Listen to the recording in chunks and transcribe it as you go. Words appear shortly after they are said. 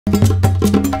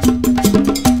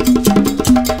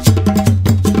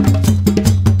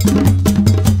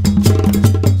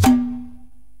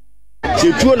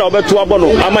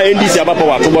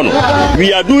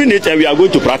We are doing it and we are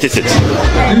going to practice it.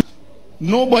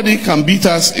 Nobody can beat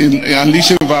us in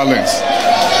unleashing violence.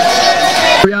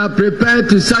 We are prepared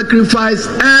to sacrifice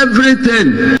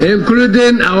everything,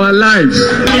 including our lives.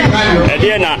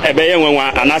 When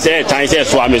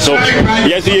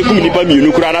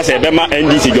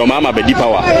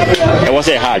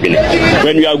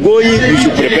you are going, you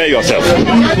should prepare yourself.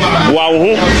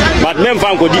 But men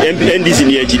found the NDC in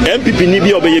the MPP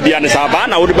Nibi or Baby and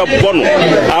Sabana would be born.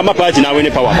 I'm a party now in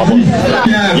the power.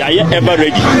 Yeah, ever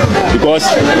ready. Because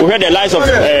we had the lives of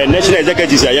national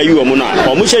executives. You are Mona.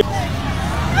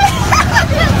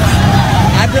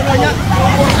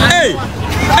 Hey,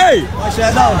 hey,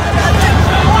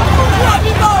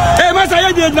 hey, Massa,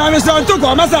 you did not miss out to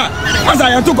go, Massa. Massa,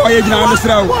 I took away now,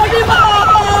 Mr.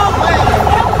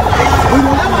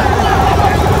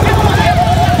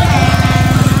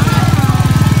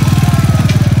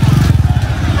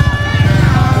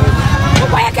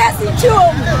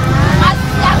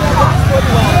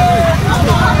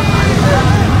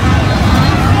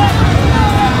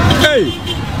 Hey.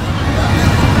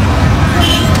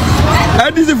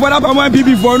 This is what happened when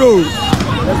people for no.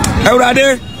 Everybody.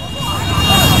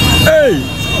 Hey.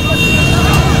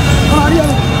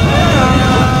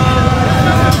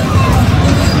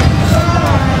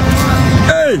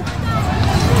 Hey.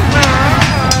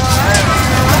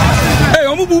 Hey,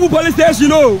 I'm moving police station, you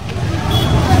know.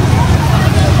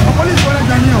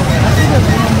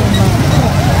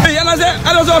 Hey, I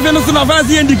don't know if you're not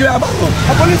fancy and declare.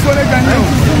 Police will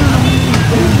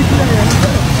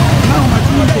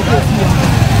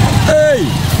Hey,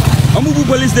 I'm moving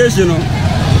police station.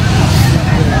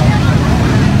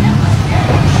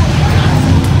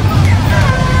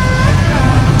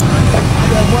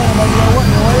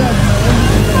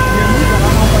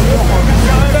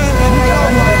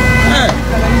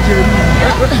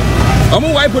 I'm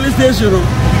moving white police station.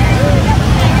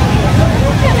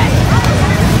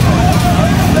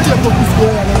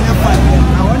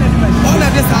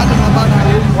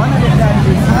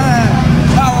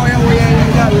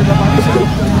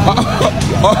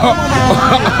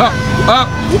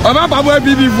 I'm not a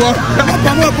baby for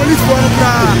police for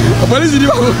a police in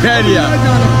your area.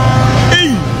 Hey,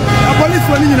 a police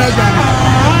for in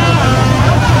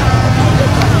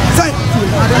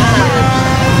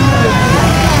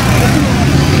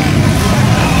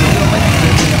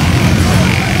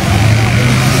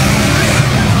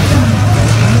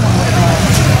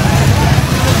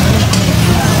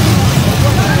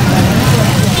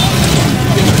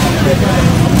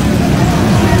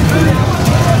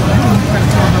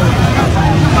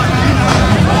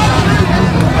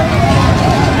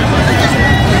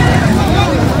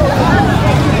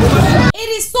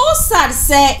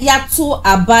Say yato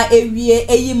aba ewie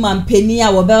eyi mampeni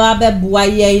a wobeba beboa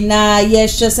ye na ye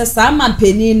hwese sa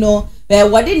mampeni no be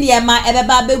wode niema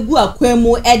ebeba begu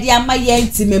akwemu ede ama ye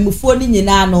ntimemufuo ni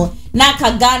nyina no na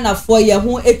ka Ghana fo ye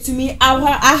ho etumi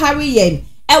ahare yen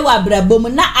ewa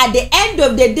brabom na at the end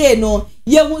of the day no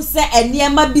ye hu se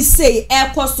eniema bi sei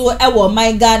ekoso ewo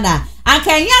man Ghana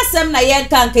ankanya asem na ye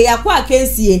kanka yakwa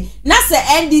akensie na se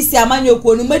NDC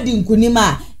amanyoko no madi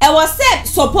nkunima I was said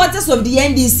supporters of the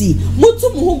NDC. Mutu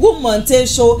muhugu mountain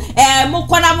show.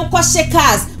 Mukona muko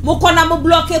shakers. Mukona mu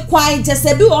block kwai. Just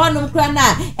be honum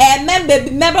krana.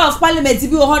 Member of parliament be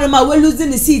honum. We're losing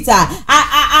the seat.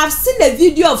 I've seen the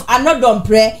video of another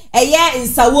prayer. A year in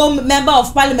Sawom member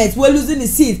of parliament. We're losing the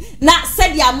seat. Na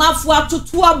said ya mafua to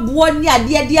tua buoni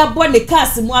dia boni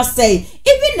kasi mwa say.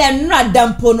 Even the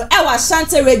dampono. Ewa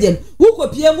Shante region. Wuko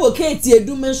PM oketi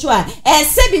edumenswa.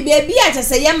 Sebi baby I just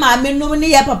say ma me no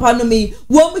ni ya papa no me.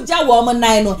 Wo mu ja wo mo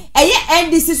nan no.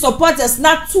 NDC supporters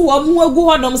na to wo mu egu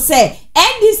hodom say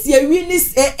NDC win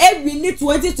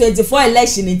 2024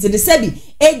 election into the sebi.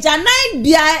 Janan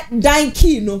bia dan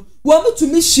ki no. Wo mu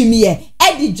tumi hwimie.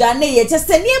 Edi dwane ye just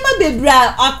niema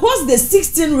bebra across the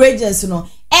 16 regions no.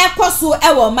 Ekoso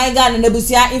ewo my Ghana na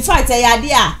busia. In fact ya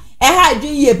dia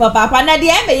ye papa na de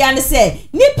eme ya ne se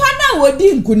nipa na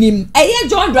wodi nkunim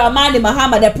John Dramani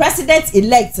Mahama the president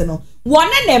elect no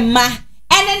wona ne ma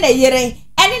ene ne yere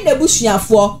ene ne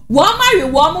busuafo wo marry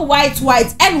wo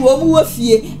white ene wo mu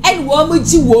wafie ene wo mu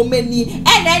ji wo mani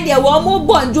ene de wo mu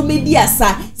bonjo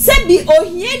mediasa se bi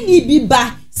ohie ni bi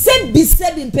ba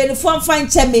sebi mpelifon fan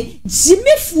cheme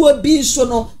jimefuo bi so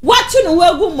no watu no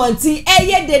wagu monti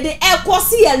eye dede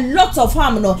ekosi a lot of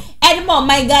harm no anymore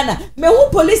my Ghana me who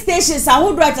police stations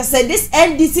ahodo to say this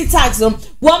NDC tax no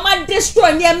woma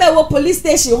destroy near me wo police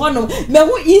station hono me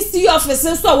who EC office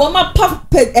so woma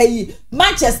pap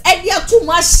matches edia too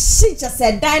much shit just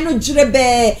said dino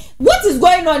jirebe. What is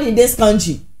going on in this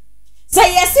country?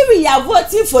 Say yes, we are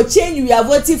voting for change. We are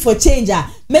voting for change.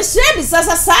 Me share bi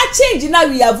sasa sa change na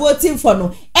we are voting for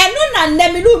no. Eno na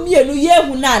neminu mienu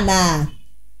yehu na.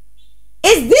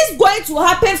 Is this going to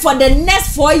happen for the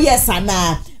next 4 years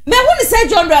ana? Me who say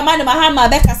John Dramani Mahama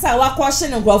beka sa wa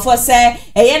question nkrofo say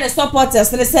eye ne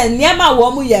supporters ne say niema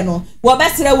wo mu ye no. Wo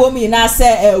besere wo mu na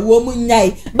say wo mu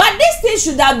nyai. But this thing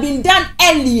should have been done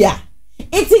earlier.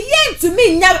 It's yen to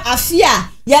me nya afia.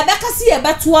 Ya beka si ye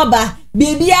beto aba.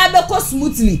 Baby abeko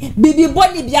smoothly baby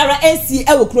body biara NC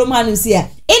e wo krom hanu se it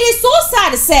is so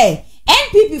sad say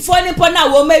NPP for nipo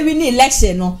na wo ma win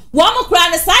election no wo mo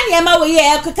kra ne sa ne ma wo ye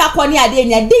ekeka kwani ade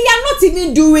nya they are not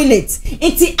even doing it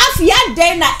iti afia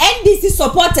den na NDC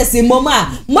supporters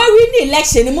moma mo win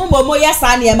election mo ya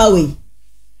sa ne ma we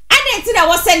ati na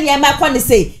wo se ne ma kwani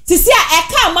say sisi a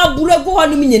eka ma buregu ho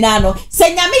no nyina no se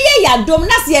nyame ye yadom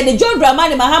na se ye ne John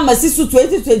Dramani Mahama sisu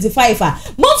 2025 a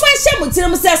mo fa hye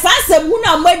mutirim se sansem hu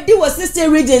na madi wo sister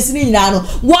regions ni nyina no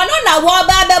wono na wo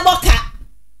ba be boka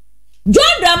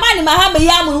John Dramani Mahama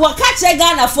ya mu wo ka che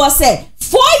Ghana for say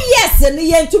 4 years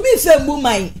ni ye ntumi fe mu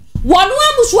man wono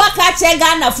amusu aka che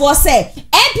Ghana for say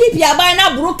NPP aban na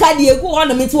buruka de egu ho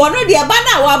no meti wono de aba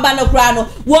na wa ba na kura no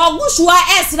wo gusua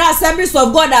Esra Assemblies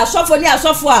of God asofo ni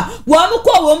asofo a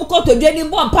wo mu ko to dwani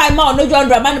bo mpai ma ono John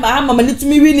Dramani Mahama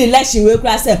manitumi win election we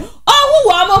kura say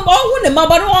ohu ne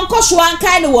mabo no won ko so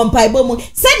ankai ne wo mpai bo mu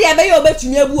se de be ye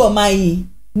obetumi abu o man yi.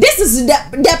 This is the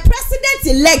president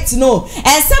elect no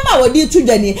and some of the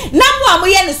children na mo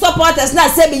amoye ne supporters na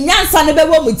say be nyansa ne be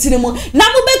wo mutiri mu na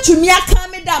mo betumi aka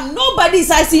me dam nobody is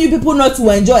asking you people not to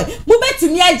enjoy mo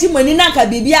betumi agi mani na nka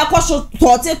bibia akoso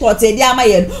tote dia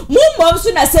amaye mo mom so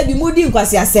na say bi mudi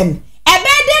nkwasi asem ebe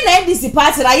de na NDC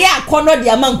party ra ye akono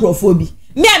dia mankrofo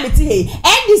me ameti he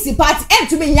NDC party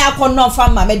entumi nya akono fa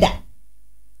mameda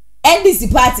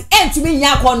NDC party entumi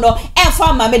nya akono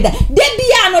fa mameda de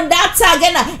bia no data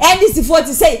agena NDC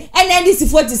 40 say and NDC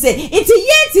 40 say it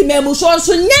yeti memu so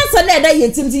nyansa na eda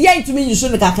yetim ti yentumi yusu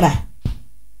ne kakra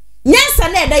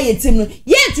nyansa na eda yetim no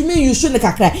yentumi yusu ne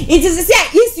kakra it is say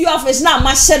EC office na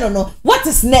ma no what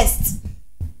is next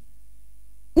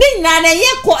ni na ye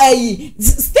ko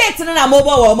state na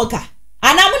mobile wo muka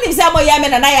ana mu nim say mo ya me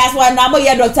na ya so na mo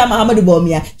ye Dr. Mahamudu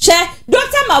Bawumia she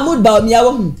Dr. Mahamudu Bawumia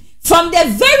wo from the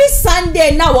very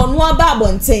Sunday now on one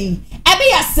babontain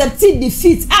ebe accepted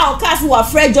defeat our cast were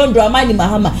Fred John Dramani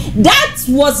Mahama. That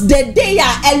was the day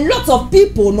a lot of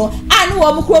people no and that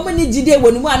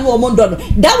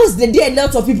was the day a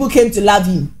lot of people came to love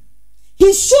him.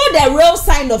 He showed a real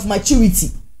sign of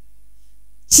maturity.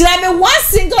 Chirame one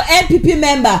single MPP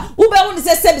member ube woni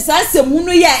se sebisa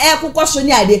hunu ye ekokosho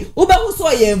ni ade ube hu so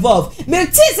ye involved me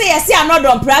ti se ye se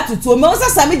another prato to me won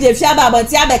sasa me je fia ba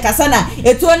abanti abekasa na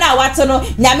etuo na wato no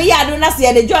nyame ya do na se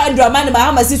ye de John Dramani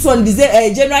Mahama si on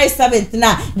January 7th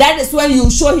na that is when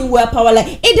you show him where power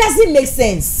like it doesn't make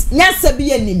sense nyansa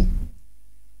bi enim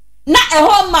na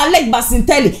ehom ma leg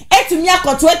basinteli etumi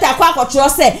akoto eta kwa akotro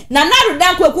se na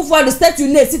narudan kwekufo the statue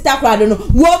na sita kwado no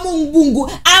wo mu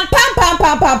ngungu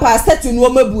ampam statue no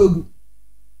mabu egu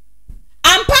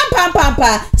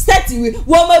ampam statue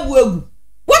wo mabu egu.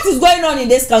 What is going on in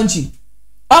this country?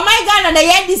 Oh my God, na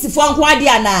ye this for nko ade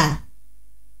ana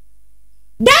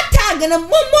that tag na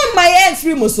mom my end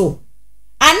free muso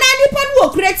anani panu wo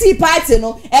creative party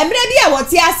no emre bia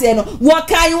wote ase no wo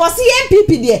kan wo se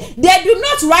MPP there they do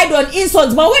not ride on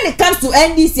insults but when it comes to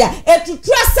NDC to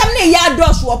trust some na ya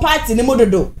dosh wo party ni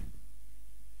mododo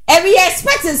and we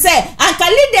expecting say anka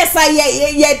leaders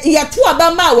ye to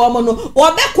abama wo mo no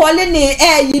obe call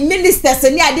ni ministers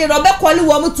ni ade obe call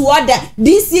wo mo to order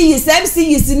DCs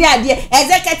MCs ni ade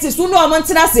executives no wo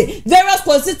ntina se various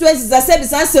constituencies asem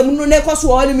sansem no ne koso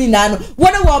wo ni na no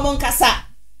wo mo nkasa.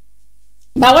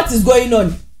 But what is going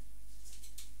on?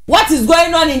 What is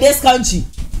going on in this country?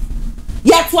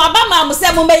 Yet to abama mo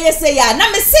se mo be say ya na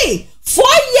me say 4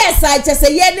 years I just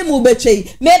say ye ni mu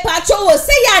betwe me pacho wo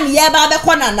say ya ni ye ba be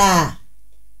kona na.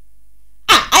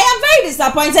 I am very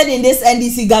disappointed in this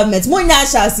NDC government. Mo nya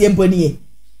ahase emponi e.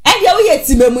 And ye wo ye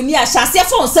timemu ni ahase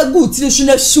fa onsa gu tiri su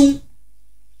na su.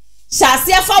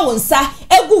 Ahase fa onsa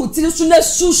egu tiri su na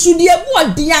su de mu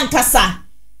odin ankasa.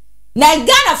 Na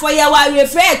Ghana for ya wa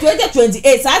refer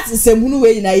 2028 at semunu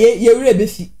we na ye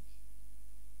rebefi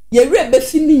ye re be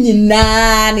fini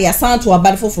nyina na ya santo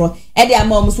abade foforo e de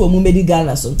ama omo so omu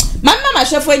medical so mama ma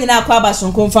hwefo nyina akwa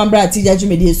abason konfambra tija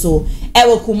jumedi so e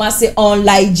wo Kumasi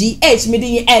online GH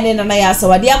medi ene na ya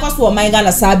sawade akwaso o man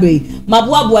Ghana sabre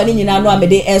maboaboa ni nyina no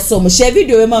amede eso mo share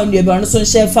video we ma onue be no so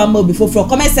share famo before from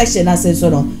comment section na senso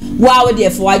no wow there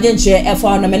for agenture e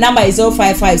for no my number is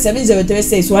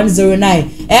 0557036109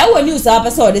 e wo news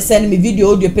apesa o send me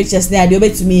video audio pictures na de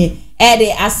obetumi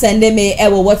Eddie ascend me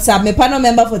ewo WhatsApp me panel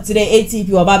member for today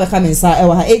ATP oba be come inside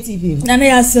ewo ha ATP na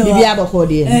ya so bibi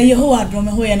abakode Yehowa drum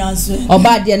me ho ye na so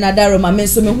oba de na daro ma me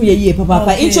so me ho ye yie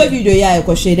papa intro video ya e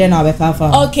ko shade na be ka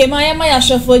fa okay ma ya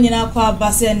hwefo nyina kwa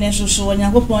abase ne hwohwo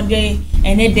Onyankopon de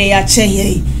ene de ya che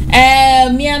ye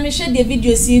me hwe de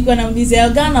video si ko na me say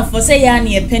Ghana for say ya na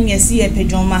ye pen ye si ye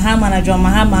John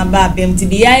Mahama ba bem ti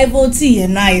de ya vote ye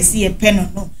na ye si ye pen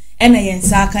no ena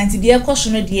yensa kanti de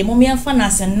ekoso no de mo miamfa na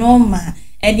se normal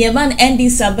e de ban ND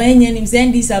saban nyanim se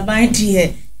ND saban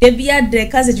de bia de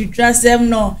kase twasem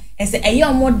no ese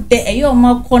eyo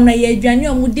mo kona ye adwane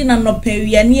o mo di na no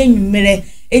pawia ne anwumere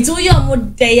eti wo mo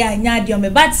de ya nya de o me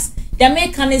but the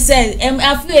make can say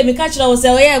afi e me ka kira wo se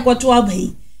we ekoto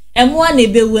abai emo na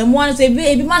ebewu emo na se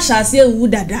ebi ma hyase ewu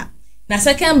dada na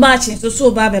second batch so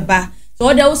ba beba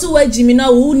so there was wajimi na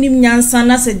wo nim nyansa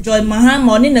na se Joy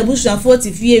Mahama oni na busu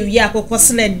afoti fie wi akokọ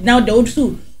sled now the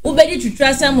odu wo bedi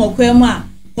twitwa sam okwam a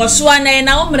koso na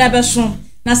na wo mra beso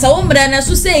na sa wo mra na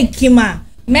so se ekima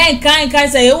men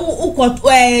kan say wo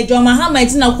Joy Mahama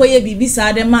ti na koye bibi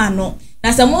sa de ma no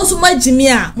na sa mo so majimi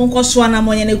a mo koso na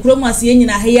mo nyane kuro mu ase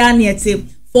nyina he ya na ete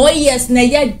 4 years na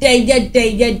ye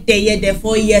de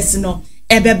 4 years no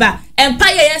ebeba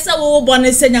empire yesa wo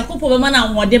bone se Nyankopon be ma na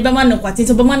nwode be ma ne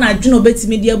kwatete be ma na adwuno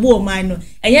betimi de abu o man no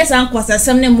enyesa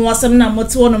ankwasasem ne moasem na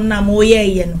mote wonom na mo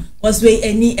ye no was we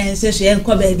ani ensehwe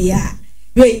enko ba bia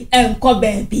we enko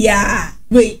ba bia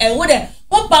we wo de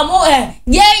opa mo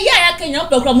ya Kenya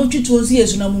okra mo twitwo osi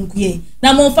yesu na mo nkuye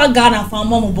na mo fa Ghana fa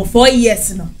mo bo 4 years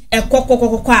no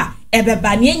ekokokokoko a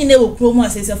ebeba ne nyine wo kromo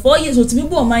asese 4 years otimi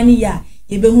bu o man ni ya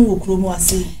ye be hu wo kromo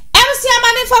ase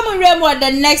Family remo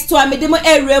the next one me demo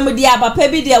remo dia papa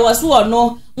bi dia was wo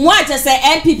no mo ache say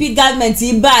NPP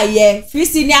government ba ye free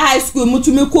senior high school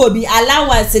mutumi ko bi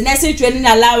allowance nursery training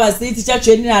allowance teacher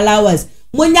training allowance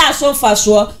munya so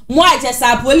faso mo ache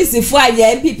say police fo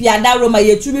aye NPP adaro ma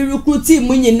ye tumi recruit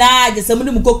mu nyina aje say mu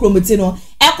dem kokromoti no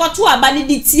ekoto aba ni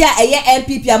ditia eye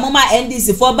NPP amoma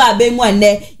NDC fo ba be mu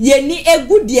ane ye ni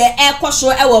egudie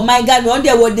ekoso e wo man Ghana on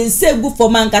de wo den say gu for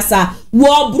mankasa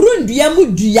wo brundua mu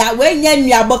dua we nya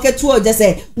nua boketo o je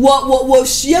say wo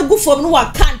hie gu fom no wa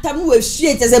kantam no wo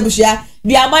hie je say buhia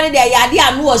dua ba ne de ya de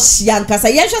anu o hia nkasa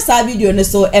ye hwe sa video ne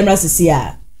so emra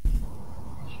sisia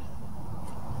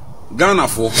Ghana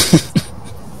for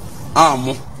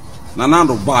amo na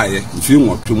nando bae mfi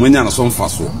nwotwe mwanya na so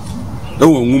mfaso e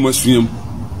wo nwuma suem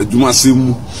adwuma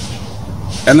semu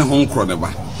ene ho nkro ne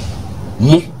ba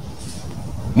mo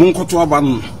nkoto aba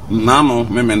na no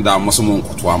memenda mo so mo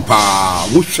nkoto ampa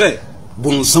wo hwe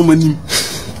bonsam anim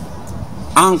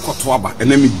ankoto aba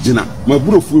ene me gina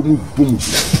maburofu mu bom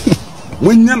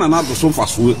mwanya na nado so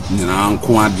mfaso nyina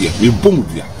nko ade me bom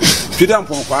dua Fidam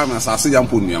pon kwa na sase ya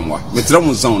mpon nuamwa metre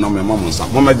mu nsan na mema mu nsan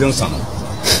mo megye nsan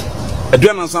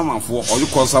aduana nsan manfo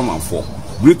oyiko nsan manfo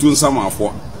britu nsan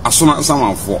manfo asona nsan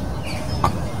manfo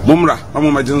momra na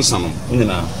mo megye nsan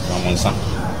nyina na mo nsan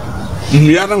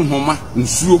nnuara nhoma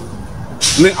nsuo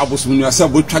ne abosum nuasa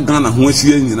botwa Ghana ho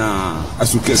asie nyina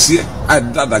asukese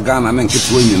adada Ghana na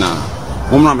nketo nyina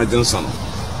momra megye nsan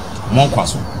mo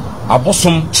nkwaso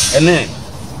abosom ene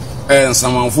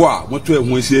nsamanfo a moto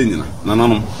ehu asie nyina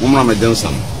nananom momra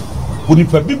mejensan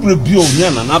onipa bibire bio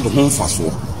nya na nado ho mfaso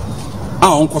a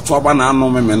onkoto aba na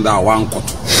anom memenda wa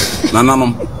nkoto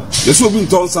nananom yeso obi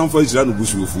nton sanfa jira no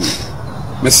busuofu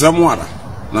mesra mo ara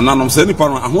nananom se nipa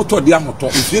no ahoto de ahoto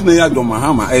mfie na ya Joy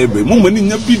Mahama ebe mo mani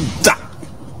nya bi da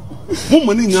mo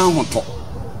mani nya ahoto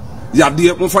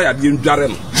yade mo fa yade ndware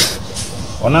no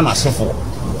ona na sefo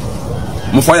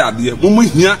mo fa yade mo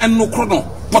mahia enokro no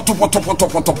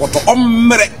poto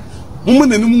omre mo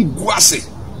nanim guase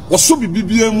woso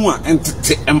bibibia mu a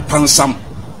entete empansam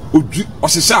odwi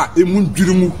osesa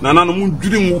emundwiri mu nanano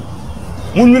mundwiri mu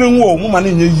o mo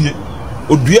mane nya yie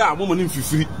odua a mo mane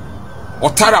mfifiri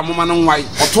otara mo mane nwai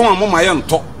oton a mo maye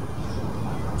nto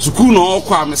sukuu no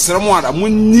okwa mesere mo ada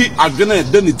munyi adwena e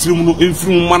da ne tirim no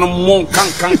emfiri mo mane mo kan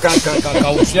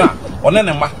wohia one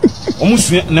ne ma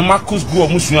omusua ne ma kosgu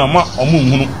omusua ma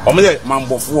omunhunu omye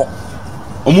mambofo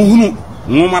omuhunu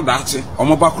ngoma daache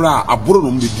omabakura aburo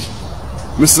no mbedi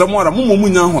mesra mo ara mo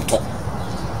nya hoto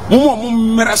mo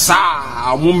mmere saa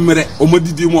amomre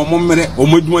omodidi mu omomre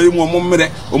omoduma yi mu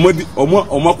omomre omodi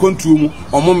omakontu mu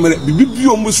omomre bibi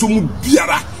omuso mu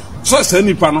biara so se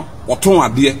nipa no oton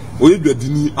ade oye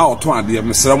dwadini a oton ade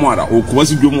mesra mu ara o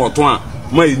Kumasi dwom oton a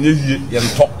ma yenye yie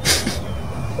yento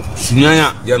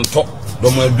sunyanya yento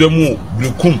do ma dwamu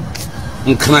blekum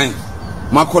nkran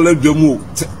makola dwamu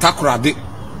takorade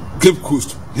Cape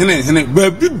Coast hene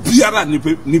baby biara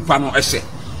nipa no ehye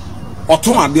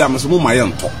oton ade amese mu ma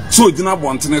yento so gina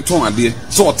bontene ton ade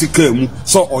so otika mu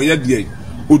so oye de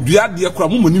odua de kura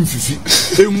mu mani mfifi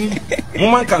emu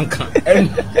mu man kankan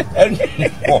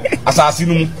asasi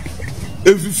no mu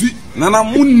efifi nana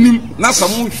munnim na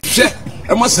samu hwe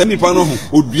e ma sanipa no ho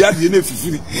odua de na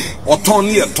efifiri oton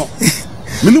ne yeto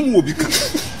menim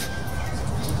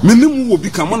obi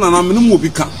ka mo nana menim obi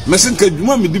ka mesenka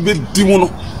dwuma me de bedi mu no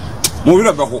mo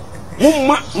wira be ho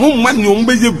mumma nyom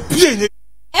be ye bie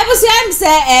Ebusiam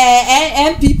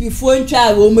say MPP fo ntwa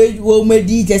wo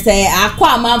medi je say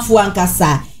Kwarteng Amanfo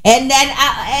ankasa. And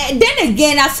then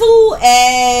again I feel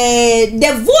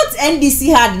the vote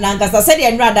NDC had nankasa said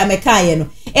the rather mekaye no.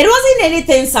 It wasn't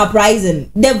anything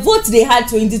surprising. The vote they had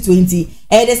 2020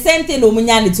 the same thing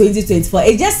omunya in 2024.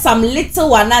 It's just some little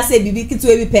one I say bibi kitu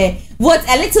we pay vote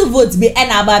a little vote be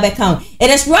and about count. It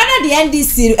is rather the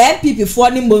NDC MPP for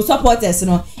nimbo supporters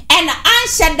no. And I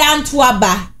shut down to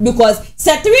Aba because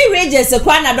 3 regions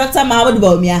Kwana Dr. Mahmoud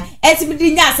Baumia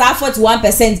etibidinya sa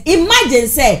 41%. Imagine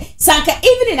say sanka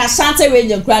even in Ashanti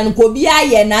region Kwana ko bia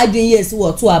ye na adwen yes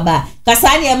wo to Aba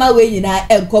kasani ema we nyina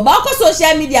enko ba ko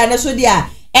social media na so dia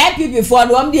MPP for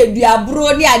no am de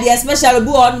duabro ni ade especially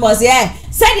bu on mos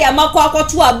said ya makwa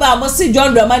to Aba mo si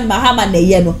John Dramani Mahama na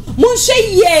ye no munhwe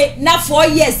ye na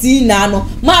 4 years na no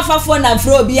ma fa for na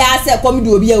fro bia se kom de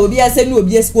obi se ni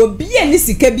obi esiko obi ni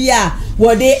sika bia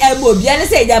wo de ebo bia ne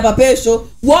se ja papa so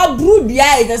wo bru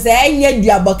bia e se enye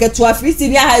duaboketo afisi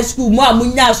ni high school mo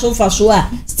amunya so fa so a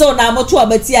still na mo to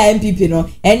abati a MPP no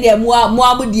ende mo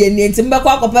amudi eni enti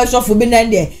mbekwa akopɛ sofo bi na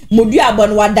ende mo duabɔ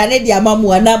no wadane de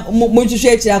amamu na mo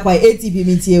nhwehwe akira kwa ATP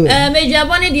mintie we me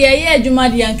duabɔ ne de ye adwuma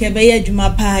de anke be ye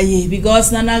adwuma paaye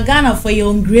because na Ghana for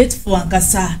your ungrateful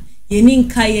ankasa yeni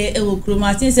nkaye ewo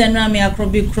Kumasi se na me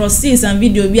akrobi crosses and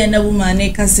video bi na woman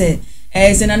ne kase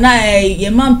se na ye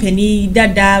mampani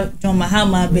dada John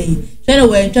Mahama be so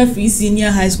we enter free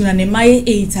senior high school na ne mai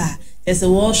 8 there's a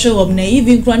war show of na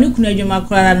even kranu kuna adwuma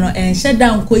krara no shut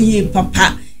down koye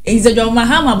papa Eze John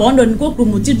Mahama bondo niko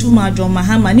promote to ma John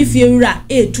Mahama ni fiewura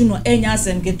etu no enya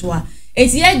asem ketwa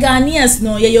eti ye Ghanaians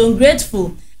no ye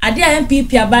ungrateful ade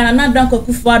MPP abana na dan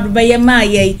kwakufu adu be ye ma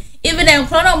ye even en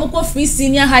krono mko free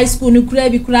senior high school ni kura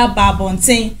bi kura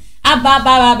babonten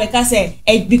ababa be ka say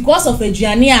because of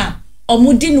aduane a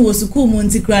omudi no wosuku mu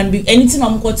ntikran bi anything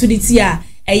omko to the tia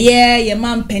ye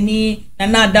mampani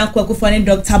na dan kwakufu ni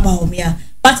Dr. Baumia.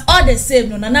 But all the same,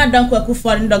 no, na dan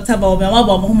kwakufu ni Dr. Baumia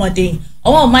wa Muhammadin.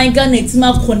 Oh my God,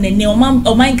 netima konene,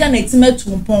 oh my God, netima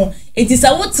tumpon. It is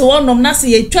a what to one na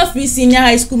say 12 senior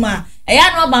high school ma.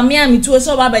 Eya no ba me amitu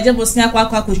so ba beje bosnia kwa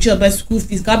kuchi oba school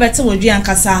fees. Ka beti wo dua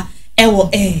nkasa ewo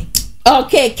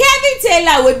Okay, Kevin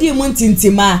Taylor wodi mu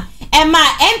ntintima. Emma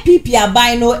MPP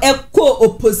aban no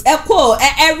eko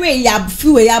every ya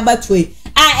fiwe ya batwe.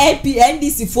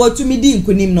 NDC for to me din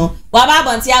kunim no waba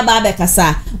bonti aba be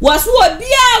kasa wasu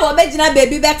obia wo begina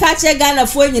baby be ka che Ghana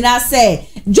fo nyina se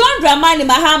John Dramani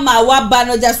Mahama waba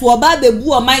no just woba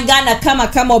bebu o my Ghana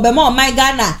kama obema o my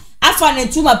Ghana afa ne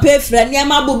tuma pefra ne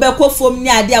ma bo be kofom ni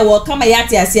ade a wo kama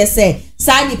yate ase se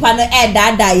sa nipa no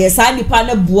dada ye sa nipa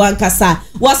no buan kasa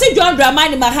wasi John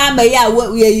Dramani Mahama ya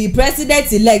we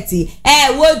president elect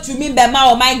wo tumi be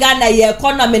ma o my Ghana ye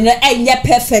economy no enye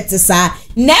perfect sa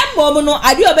na mom no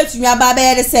ade obetumi aba be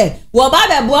ye se wo ba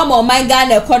be bo ma o my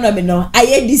Ghana economy no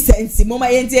aye decent mom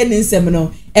ayentie ne nsem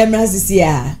no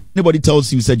emrasisia. Anybody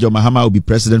tells you said John Mahama will be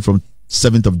president from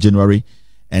 7th of January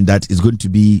and that is going to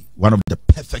be one of the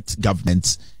perfect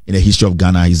governments in the history of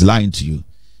Ghana, he's lying to you.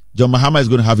 John Mahama is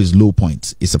going to have his low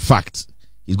point. It's a fact.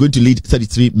 He's going to lead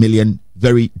 33 million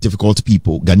very difficult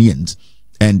people, Ghanaians,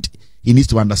 and he needs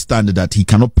to understand that he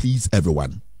cannot please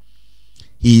everyone.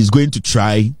 He is going to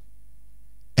try,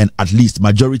 and at least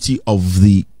majority of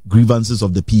the grievances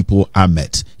of the people are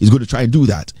met. He's going to try and do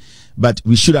that. But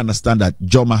we should understand that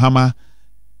John Mahama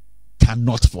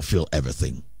cannot fulfill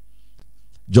everything.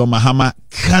 John Mahama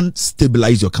can't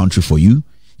stabilize your country for you.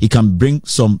 He can bring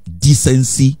some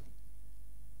decency.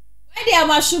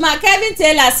 Kevin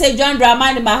Taylor say John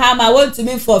Dramani Mahama want to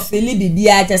me for Philly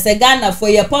Bibia just a Ghana for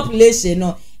your population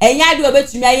no and ya do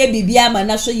obetumi aye bibia ma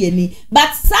na so yeni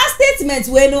but such statements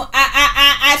we no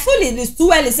I feel it is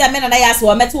too early say me na ya so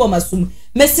meto wo masum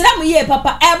mesira mu ye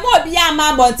papa e mo bia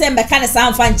ma bonten be kan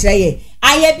san fa nkire ye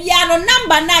ayebia no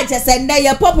number na je say na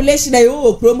your population e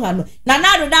o krom ha no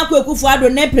na do dan ko ekufu ado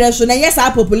na pressure na yes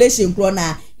our population kro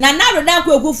na do dan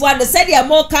ko ekufu ado said the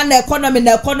more can economy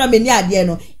ni ade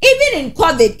no even in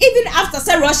COVID, even after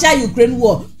say Russia Ukraine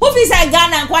war who fi say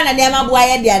Ghana nkwa na dem aboa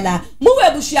ye de na mu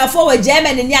webusuafo we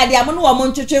Germany ni ade am no wo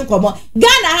ntwetwe nkomo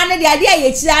Ghana ha ne de ade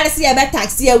ye chirare se ye be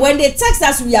tax ye when they tax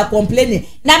us we are complaining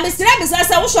na misre be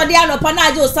say wo so de anopa na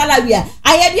age o salary a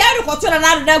ayebia rekoto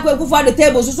na do dan ko ekufu ado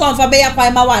table so so mfa be ya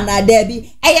kwan ma wa na da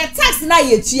bi eye tax na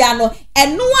ye tua no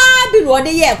enoa bi ro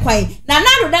de ye kwan na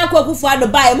do dan ko ekufu ado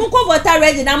buy mu ko voter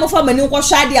register na mo fa mani nko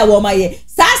hwade a wo maye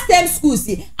STEM schools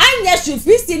anya should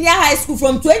free senior high school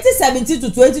from 2017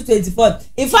 to 2024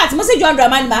 in fact mo say John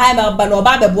Dramani Mahama ba no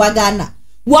ba be boa Ghana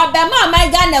wo be ma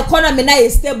Ghana economy na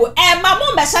is stable ma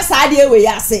mo be sha saade ewe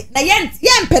yase na ye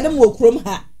mpene mo okrom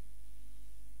ha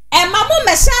ma mo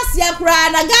me sha ase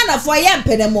akura na Ghana for ye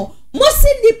mpene mo si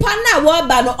nipa na wo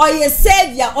ba no oye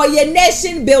savior oye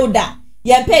nation builder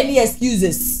ye mpene ni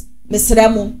excuses mesre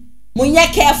mo ye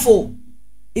careful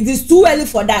it is too early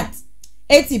for that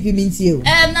ATP mintio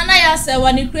nana ya se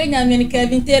wani Ukraine me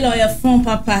Kevin Taylor ya phone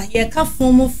papa ye ka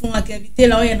phone mu phone Kevin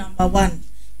Taylor ya number 1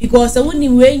 because woni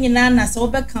we nyina na so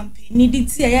be campaign ni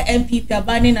diti ya MPP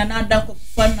abane na na da ko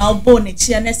fa na obo ne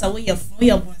chia na sa we ye phone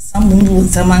ya bonsam mu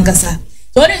nsamangasa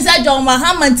so they say John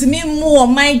Mahama ntimi mu o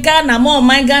my Ghana mo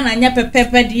my Ghana nya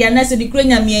pepepe dia na so di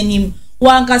Ukraine me anim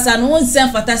wankasa no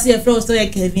nsem fatase e fro so ye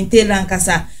Kevin Taylor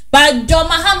ankasa but John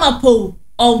Mahama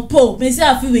on po me say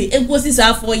afiwe egosi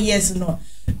sa 4 years no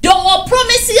don't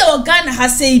promise you Ghana ha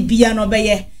say bia no be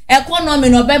ye economy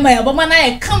no be ma ye bo na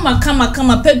ye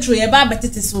kama petrol ye ba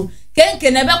betete so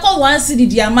kenke na be ko 1 cedi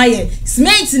dia ma ye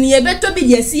cement ni ye beto bi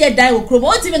ye si ye dai okro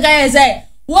o ti me ga ye say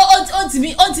wo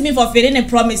ontimi for fere ne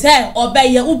promise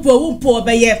obeye upo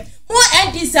obeye mo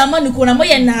NDC amani ko na mo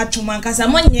ye na atwoma nkasa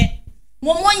mo nye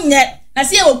na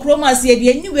se okro ma se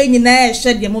de enyiwe nyina e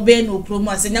hwe de mo be na okro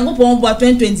ma se nyankopon bo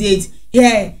 2028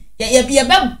 ye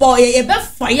be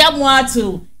fire mo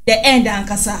ato the end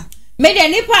ankasa me de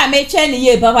nipa me che ni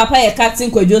ye papa ye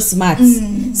captain Kwadwo smart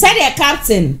said the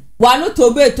captain wanu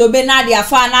tobe na de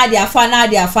afa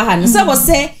ha no se bo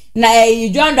se na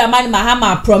John Dramani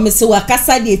Mahama promise wa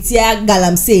kasa de tia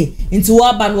galamse into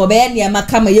urban wo be ne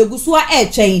makama yeguso a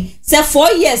etwen se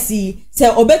 4 years se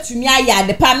obetumi aya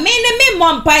de pa me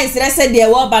mom pa nsere se de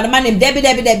urban man debi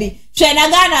hwe na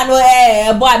Ghana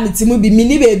no bo amitimu bi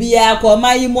mini baby ya ko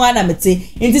mayi mu ana mete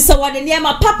nti se wode ne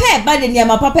ma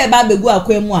papa ba begu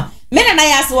akwemu a me na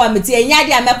ya se wa mete enya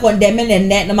de am condemn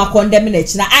ne na ma condemn na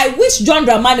china I wish John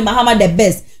Dramani Mahama the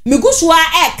best miguswa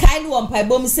kind one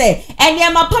paibom say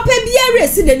eniema papa biare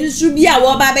si de nsu bi a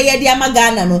wo ba be ye de ama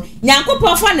Ghana no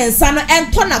nyankopon fa ne nsa no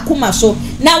ento na koma so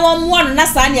na won wo no na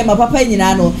sa eniema papa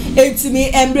nyina no entumi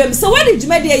embrem so what did you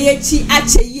make ye chi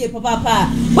ache yie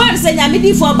papa what say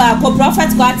nyamedi for ba ko prophet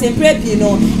Kwarteng prepi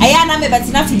no aya na me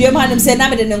betina fidiem hanim say na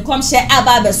me de nkom hye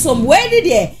aba be som where did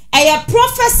ye aya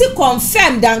prophecy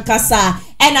confirmed ankasa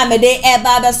ena me de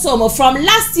eba be som from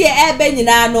last year ebe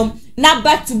nyina no na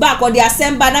back to back or the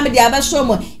assembly na me dia be show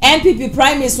mo MPP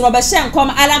prime minister no be hye nkom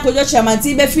Alan Kojo chairman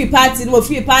ti be free party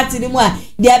ni mu a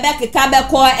dia be keka be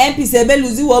call MP se be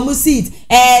lose wo mu seat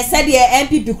said the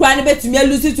MPP kwa ne betumi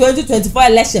lose 2024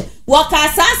 election waka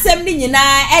sansem ni nyina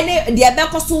ene dia be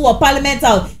koso wo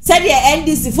parliamental said the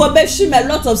NDC for be hwe a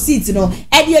lot of seats no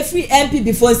e dia free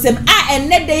MPP for sem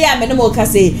enne dey am ne mo ka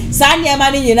say sa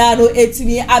niema ni nyina no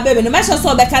etumi abebe no me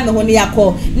so be ka me ho ne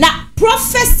yakọ na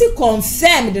prophecy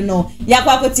confirmed no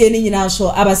yakwa kotie ni nyina so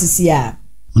abasisia.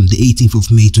 On the 18th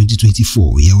of May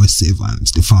 2024, Yahweh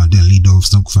Servants, the founder and leader of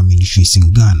Sankofa Ministries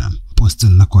in Ghana,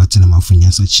 Apostle Kwarteng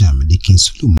Amanfo Chairman, the King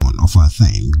Solomon of our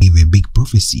time, gave a big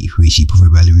prophecy which he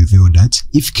probably revealed that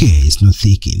if care is not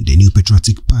taken, the new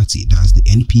patriotic party, that's the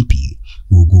NPP,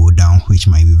 will go down, which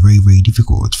might be very, very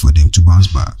difficult for them to bounce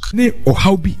back. Ne o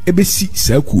how be ebesi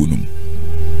sakunum.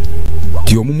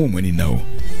 Di omumo mani now,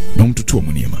 nom to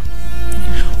omuniema.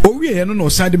 Owie ya no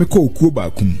side me ko okuo ba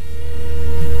kum.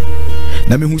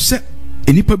 Na me hu se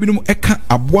enipa binum eka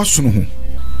aboa so no ho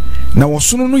na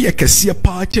wosono no ye kese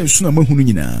pa cha nsu na mahunu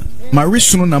nyina ma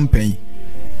resono na mpan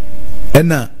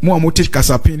ena mo amote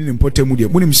kasapen ni importamu de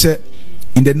munim se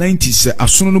in the 90s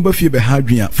asono no ba fie be ha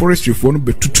adwen a forestry fo no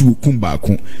betutu kum ba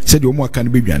ko se de omo aka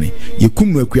no bedwane ye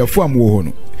kum no akuafo am wo ho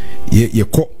no ye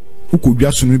ko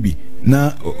ukodwa so no bi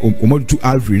na omodu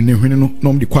alvary ne hwene no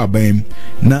nom de kwa ban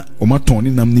na omaton ni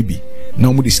nam ne bi na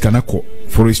omo de skana ko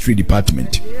forestry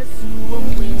department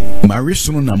Mari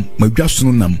sununam, madwa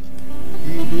sununam.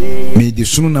 Me de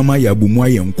sununam ya bumu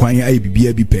aye nkwan aye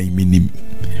bibia bi pen minim.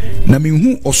 Na me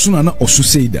hu osuna na osu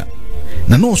seida.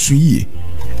 Na osu yie.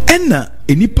 Enna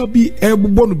enipa bi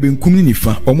ebobɔ no benkum ni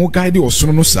nifa omo guide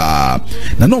osono no saa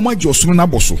na na omo age osono na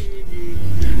boso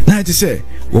na ite se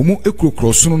omo ekrokro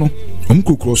osono no omo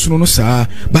krokro osono no saa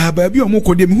ba bi omo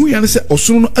kode me hu ya se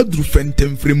osono no aduru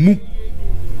fentemfremu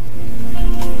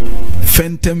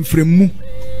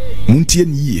muntie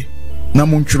ni yie na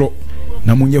montworo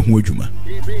na monye ho adwuma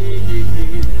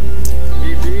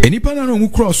enipa na omo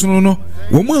cross no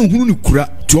omo anhunu ni kura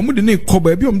ti omo de ne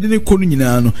koba bi omo de ne ko no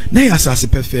nyina no na ya asase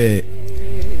pese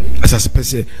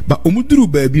ba omo duru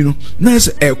ba bi no na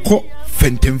se ekọ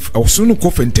osono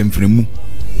ko fentemfremu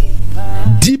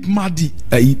deep muddy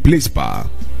a place pa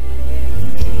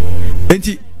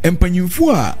enti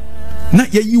empanyimfo a na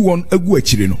yayi won agu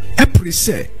akire no epre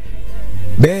se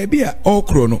baby a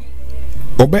okro no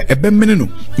obe ebemmene no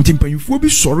nti mpanyimfo bi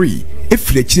sorry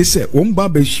efiri akire se won ba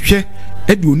hwe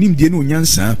ede onim die no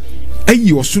nyansa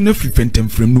ayi osono afiri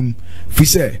fentemfrem num fi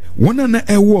se wona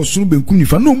na ewo osono benkum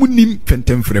nifa na omunim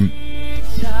fentemfrem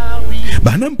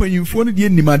ba na mpanyimfo no die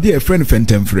nimade e friend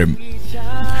fentemfrem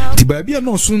ti baby a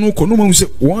no osono no ko no ma hu se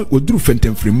woduru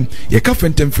fentemfrem ye ka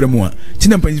fentemfrem a ti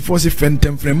na mpanyimfo se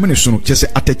fentemfrem ne so no che se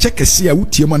atache kese a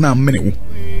wutie ma na amene wo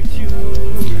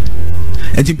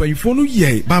enti mpanyimfo no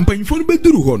ye ba mpanyimfo no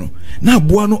beduru ho no na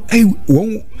aboa no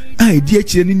won edi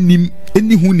akire ni nim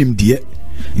eni hu nim de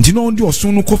nti no ndi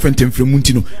oso no ko fentemfrem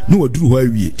nti no na waduru ho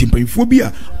awie ti mpanyimfo bi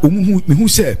a omu me hu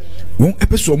se won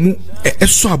epeso mu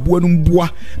eso aboa no mboa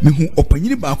me hu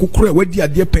opanyini ba akokoro a wadi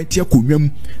ade pɛtia konwam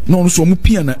na ono so mu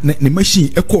pia na ne machine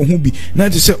ekɔ ho bi na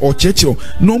te se o chechiro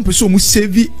no mpeso mu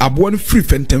save aboa no free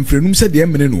fentemfrem num se de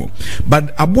emene no but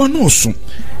aboa no so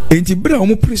enti bra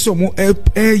omu prese omu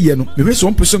ye no me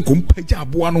so mpeso nkom pagya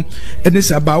aboa no ene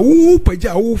se ba wo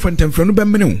pagya wo fentemfrem no be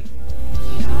mene wo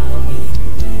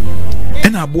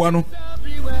ena aboa no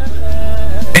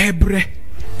ebre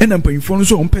ena mpanyimfo no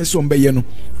so on pese on beye no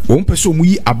on pese on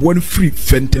yi aboa no free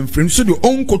fentemfrem so de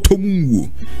on kotom wo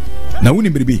na woni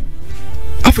biribi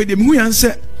afede me hu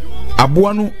yanse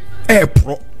aboa no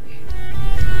pro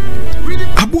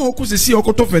aboa okosesi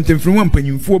okoto fentemfrem wa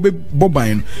mpanyimfo be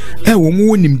boban no wo mu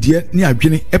wonim de ne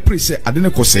adwene prese ade ne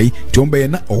kosei ti on beye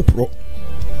na opro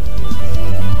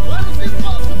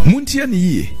muntia ne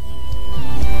yie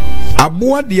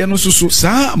aboa de no soso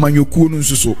saa amanyokuo no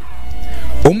soso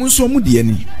omunso mu de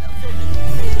ni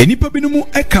enipa binumu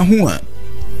eka ho a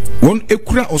won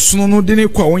ekura osono no de ne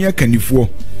kwa won ya kanifo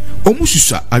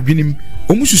omususa adwenim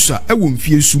omususa ewo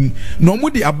mfie sum na omu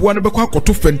de aboa no bekwa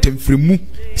akoto fentemfremu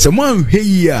se mo anhwe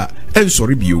yi a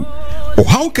ensori bio o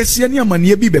hawo kase ne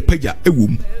amane bi bepagya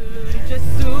ewom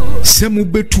se mu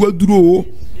betu aduro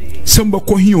se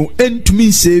mbakɔ hio entumi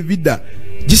nse vida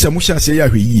gisa mu hyase ya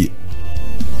hweyie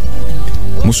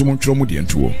musumo ntro mu de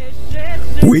nto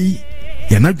wei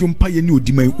ya na dwompa ye ne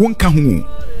odiman wonka ho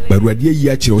baruade yi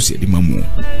a kire o se de mamu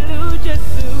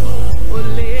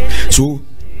so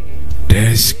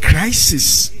there's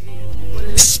crisis,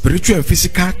 spiritual and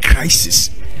physical crisis.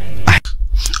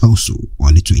 Also,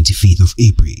 on the 25th of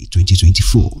April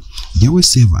 2024, Yahweh's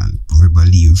servant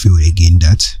verbally revealed again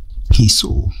that he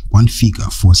saw one figure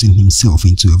forcing himself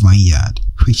into a vineyard,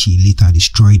 which he later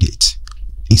destroyed it,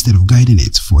 instead of guiding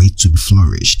it for it to be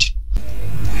flourished.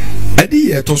 Adi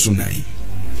tosunai.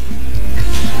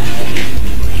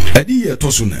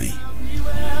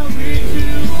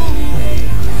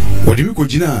 What do we call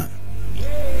Jina?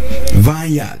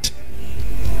 Vineyard.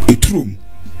 A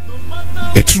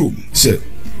trum, say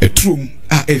a trum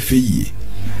FE,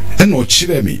 and no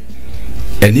chiremi,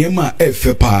 and Yama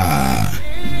F pa,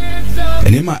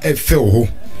 and Yama F ho,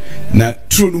 na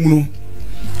trumuno,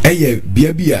 aye,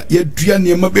 biabia, yet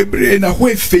Drianima bebre, and a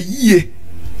way ye.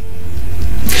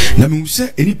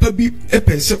 Namusa, any pabi, a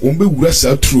pesa, won't be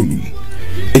rasa trunum.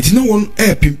 It's no one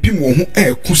air pimpim won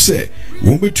air cuse,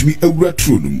 won't be to me a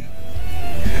ratronum.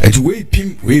 And whip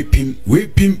him,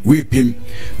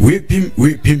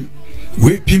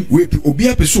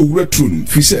 Obia peso ratun,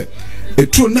 Fise, a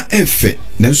trona efe,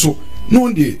 Nanso,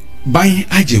 no de buying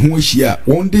aje huashia,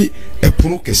 one day a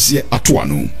pronocasia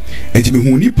atuano, and me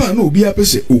hunipa no Obia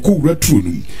pese, Oko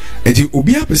ratronum, and the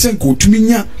Obia pesenco to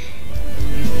minya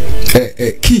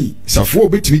key, Safo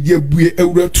bet me dear bue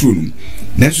euratronum,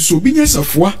 Nanso so binya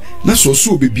Safwa,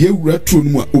 Naso be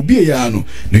euratronum, Obiano,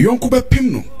 no yonko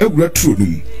pimno,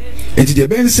 euratronum. And the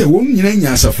Ben say, won't you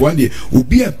answer for one day?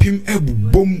 Ubi a pim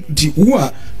ebom di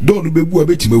wa don't be bua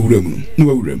beti mawuram,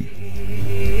 no rem.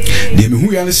 The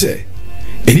Mihuyan say,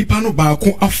 any pano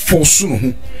barco a force no,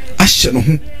 a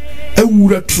shano, a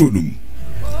wura tronum,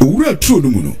 a wura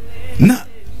tronum, na,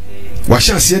 what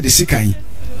shall say the sikai,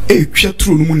 a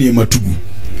chatronum near Matugu,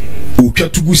 O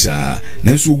Chatugusa,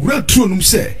 Nanso wura tronum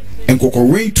say, and coco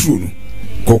rain tronum.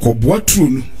 kokoboa true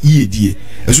no yiedie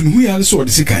eso no hu ya so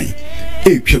de sekan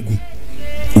etwagu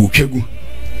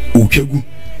otwagu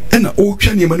ena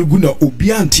otwa ne ma no gu na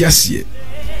obi ante ase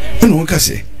ena won ka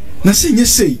se na se nye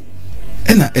sei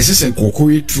ena esese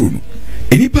kokoye true no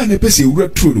enipa na pese wura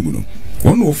true no mu no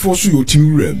won wo force yo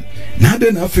timi wuram na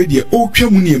ade na afa de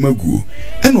otwa mu ne ma guo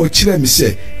ena o kire me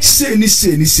se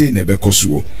sei na be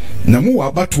koso na mo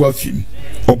wa bato afim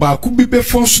oba ku bi be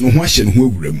force no ho ahye no ho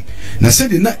awuram na se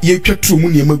de na ye twa true mu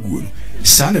ne ma guo no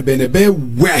sa na be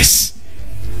west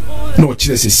no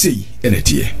kire se sei ena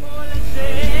tie.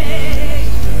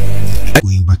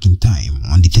 Going back in time,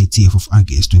 on the 30th of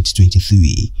August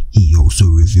 2023, he also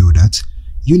revealed that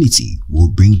unity will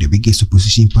bring the biggest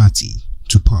opposition party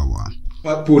to power.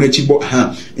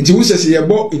 Nti wo sese ye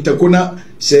bo intakona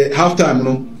se half time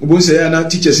no wo se ya na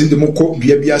teachers ndi moko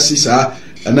bia bia sisa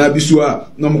na bisu a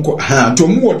na moko to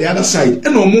mo wo the other side e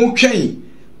no mo twen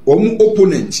o mo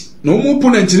opponent no mo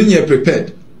opponent ni ye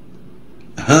prepared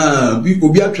bi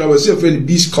obi atwa wo se friend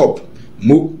beast cup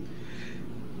mo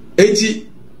eti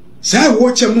sai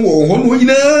wo chem wo ho no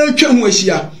nyina twa ho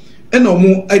ahia e na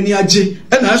mo ani age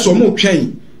e na so mo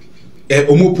twen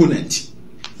o mo opponent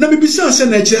na bibisa se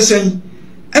na kire sen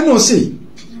e no say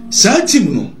sa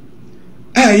team no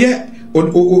ye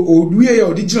oduye ya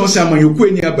odijina se amanyoku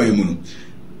ani aban mu no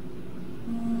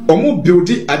omo build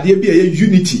ade bia ye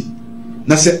unity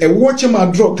na se e wo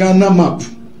chem draw Ghana map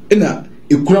na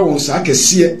ekura won sa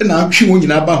akese na atwe won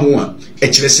nyina ba ho a e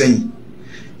kire sen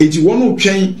eti won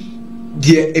twen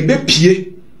de ebepie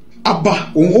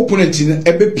aba won opponent na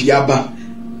ebepie aba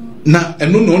na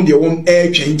eno no de won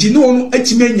twen ti no no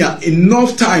atimenya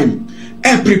enough time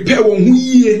prepare won hu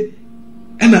yie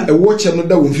na e watch no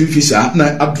da won fifisa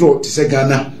na draw to say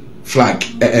Ghana flag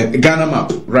Ghana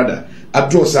map rather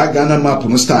draw sa Ghana map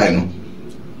no style no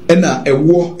na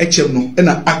ewo echem no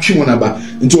na atwe won aba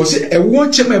nti o se ewo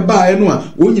chem eba e no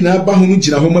a won nyina ba ho no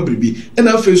gina ho ma bribi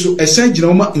na afa so esan gina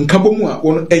ho ma nkabo mu a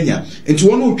won enya nti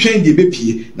won no twen de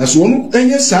bepie na so won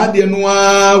enya saa de no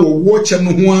a wo chem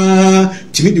no ho a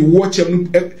timi de wo chem no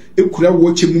ekura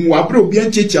wo chem no mu abra obi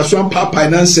anchechi so ampa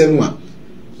na nse no a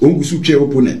won gusu twe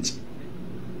opponent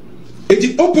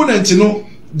eti opponent no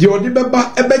de odi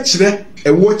beba ebe kire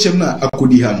ewo chem na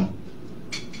akodi ha no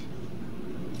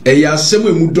eya asem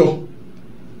emudo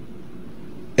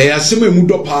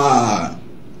pa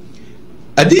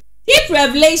deep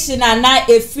revelation and now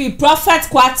a free prophet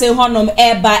Kwarteng honom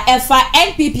eba efa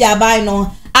NPP abai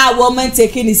no a woman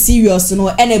taking it serious no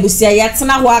enebusia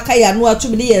yatena ho aka ya no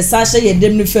atubili ye sasha ye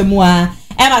dem no famu a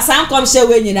ema san kom she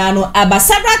we nyina no aba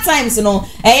several times no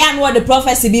eya no the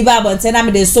prophecy bi ba bonte na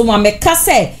me de so mo me ka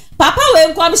se papa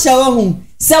we nkom she wo hu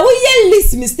se wo ye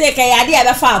list mistake ayade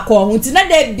abefa akọ hu nti na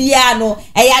de bia no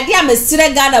ayade amesire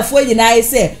Ghana fo nyina ye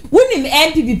se wonim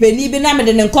NPP pani bi na me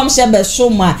de nkom she be so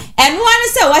ma eno ane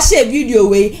se wa share video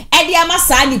we e de ama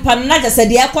sa nipa no na je se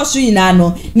de ekoso nyina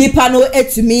no nipa no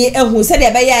etumi ehu se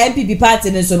de be ya NPP party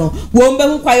ne so no wo mbe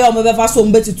hu kwaye o mbe fa so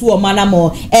mbe tutu o mana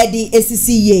mo e de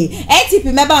esisiye NPP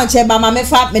meba onche ba ma me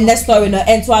fa me next story no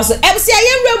ento aso e se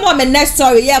ye nwe mo me next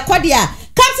story ye kodia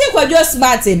Captain Kwadwo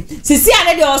Martin sisi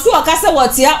ane de oso okase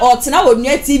wotia otena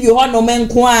wonua TV ho no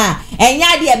menko a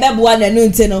enya de ebeboa na no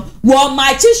nte no wo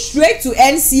march straight to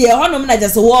NCA ho no na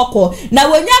just walk na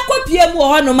wonya kopie mu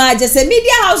ho no ma just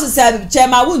media house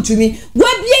chairman wontumi wo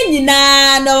bie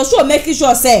nyina na oso make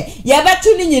sure say ye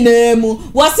betu ni nyina mu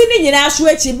wo si ni nyina hwo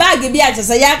echi bag bi a just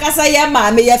ya kasa ye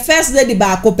ma me ye first lady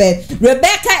ba kope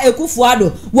Rebecca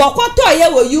Ekufuado wo koto ye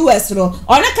wo US no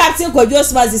ona Captain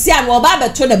Kwadwo Martin sisi ane oba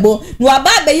beto ne bo no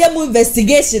ba ye mu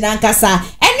investigation ankasa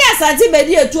eni asante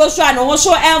bedi etu oso ano ho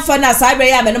so emfa na sabre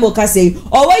ya me no mokase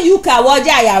owo UK wo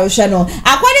ja ya rehwe no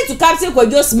according to Captain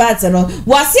Kwadwo Martin no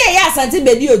wo se ya asante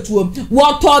bedi etu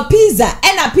wo to pizza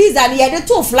ena pizza ne ye de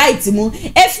to flight mu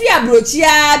efi abrochi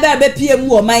a be pie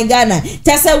mu o man Ghana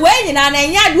tese we nyina na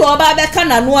nya de oba be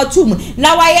kana no atum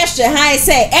na wa ye hwe han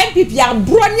se MPP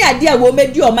abroni ade a wo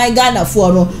medi o man Ghana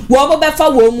fo no wo mo be fa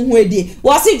wo mu hu edi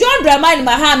wo se John Dramani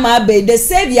Mahama be the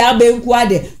savior be nku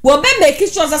ade wo be make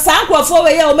sure say sankrofo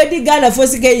we ye o medi Ghana fo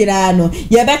sike yira no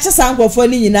ye be che sankrofo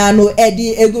ni nyina no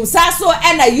edi egum saso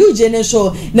ena Eugene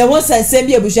show na won sansem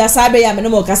bi ebusha sabe ya me no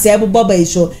mo kase ebo boba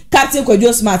isho Captain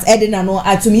Kwadwo Smart edina no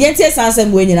atum yentie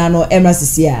sansem we nyina no emra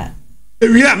sisia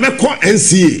ewi a me ko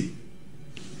NCA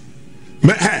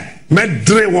me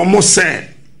dre wo mo se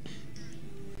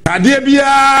ade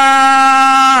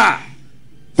bia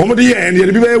wo mo de ye en ye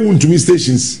bi be wuntumi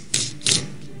stations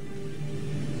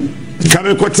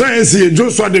Kame Kwarteng NCA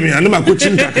Joshua de me anema ko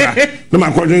chim kakra na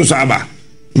makodwen so aba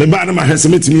me ba na mahwese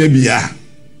metimi abia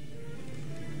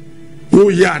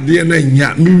wo ya de na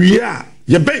nya me wi a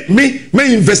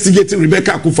me investigate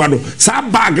Rebecca Akufo-Addo. Sa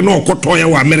bag no kotoya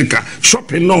wa America.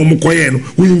 Shopping no mukoye no.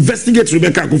 We investigate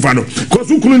Rebecca Akufo-Addo. Because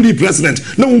who couldn't be president?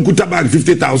 No one could bag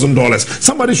 $50,000.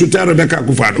 Somebody should tell Rebecca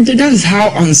Akufo-Addo. That is how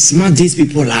unsmart these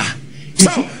people are.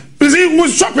 So, you see, we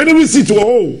shopping every seat to a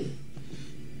hole.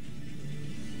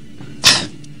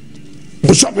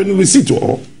 We shopping every seat to a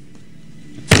hole.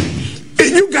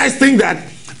 You guys think that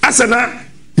Asana,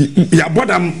 ya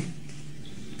bottom,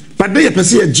 but they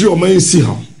perceive a geo man see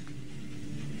how.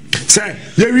 Say,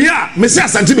 here we are, Messiah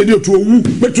Santimedio to a woo,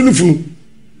 but to the flu.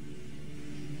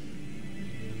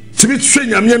 To be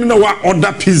trained, I'm going to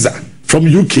order pizza from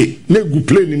UK. Negu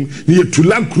planning near to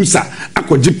Land Cruiser, I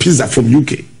could get pizza from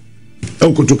UK.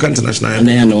 Uncle to international. And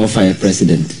I know fire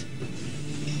president.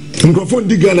 Microphone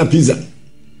digana pizza.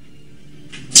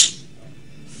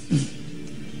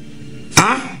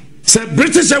 Say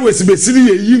British Airways be sitting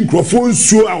a yin microphone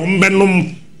so a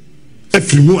benum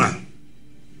efrimua.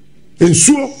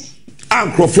 Ensuo a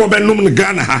microphone benum in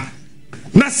Ghana ha.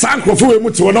 Na sa microphone we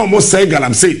muti wona almost say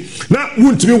galam say. Na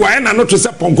wuntumi wa na no to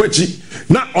say ponkwachi.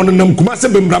 Na onenam Kumasi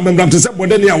bembram to say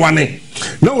bodani awane.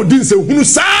 Na odin say hunu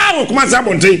sa wo Kumasi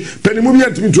abonten panimu bi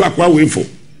antimi to akwa we fo.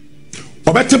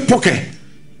 Obete poke.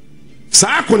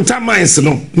 Sa konta mines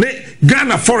no ne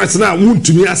Ghana forest na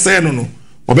wuntumi asay no no.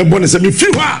 Obebone se me fi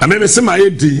hɔ a na me se ma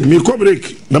yedi me ko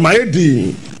break na ma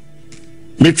yedi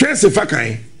me twen se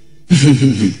fakan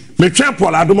me twen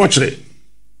Paul Adomo kire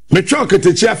me twen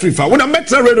Ketechi Afrifa wo na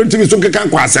metra radio ntimi so keka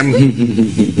kwa asem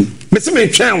me se me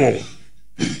twen wo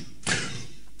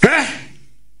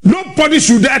nobody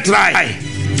should dare try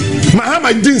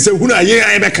Mahama din se hunu aye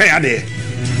aye be kan ya de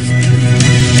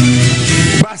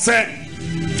ba se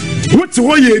what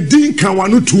wo ye din kan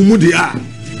wanu tumu de a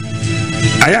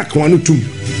aya kan wanu tum.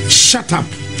 Shut up.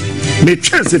 Me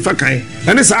chance if I can.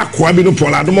 And it's a quabi no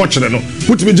Paul Adomo kire no.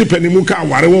 Put me Japan muka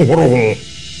ware won horo ho.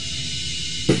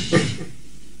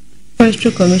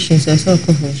 Forestry Commission says so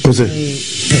ko. President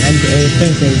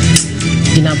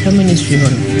in our prime ministry no.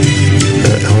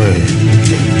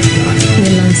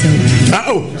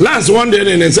 Last one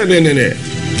day and said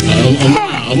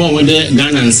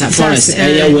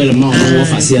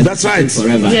that's right.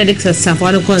 Forever. Yeah, Sir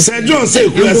John say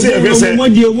to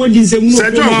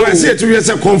you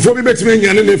say conform between you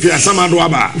and if you are some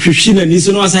adwaba.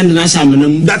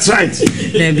 That's right.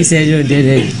 Let me say you did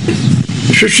it.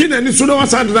 Shushin and it's no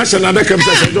national that comes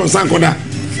Sir John Sankoda.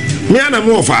 Me and a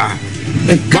more far.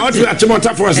 But we are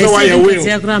to for us no why you will.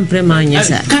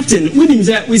 Captain, we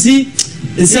see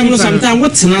sometimes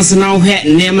what's national head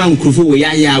name and Kufu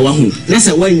ya wahu. That's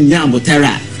a one yam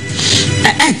botera.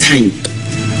 At time.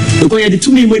 Because the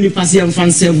 2 million pass and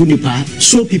fancy Bunipa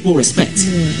show people respect.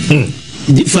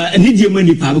 For need your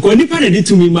money because Nipa did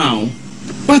to me now.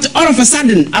 But all of a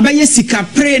sudden, Abaye Sika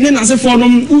pray and answer for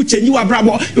them uche you are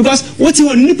bravo because what you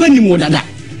want Nipa ni more than that.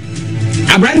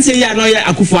 Abraham say ya no ya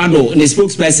Akufo-Addo the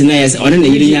spokesperson is on the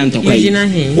year to kwai.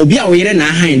 Obi a oyere na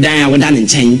han dan a woda ne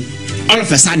nchen. All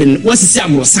of a sudden, what's the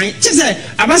same sign? Just say,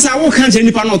 Abasa walk country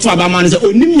Nipa no to Abaman is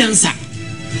onim nyansa.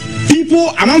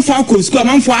 People Amanfo school,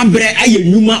 Amanfo abre aye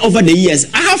numa over the years.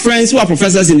 I have friends who are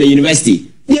professors in the university.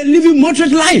 They are living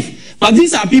moderate life. But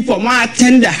these are people who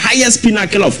attend the highest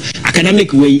pinnacle of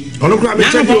academic way. Professor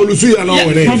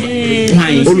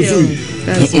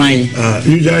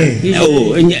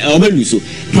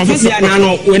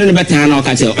Nano, when the better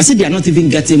I said they are not even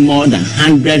getting more than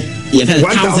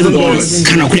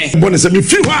 $100,000. Bonus, I mean,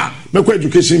 few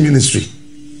education ministry.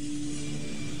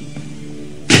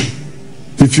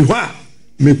 If you are,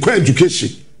 make education.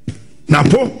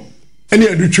 Napo, any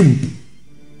education.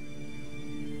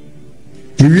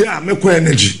 We are make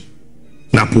energy.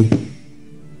 Napo.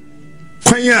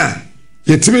 Kwanya,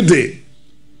 yetimide,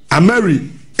 Ameri,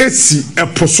 Esi,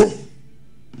 Eposo.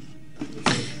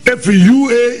 Every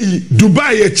UAE,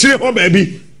 Dubai, a chair home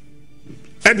baby.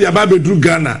 And the Ababe drew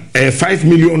Ghana $5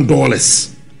 million.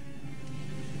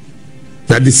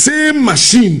 That the same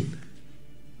machine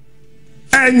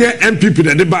and MPP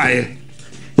that they buy.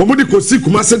 Nobody could see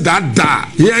Kumasi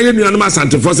that here you animal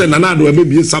Santa Fe and another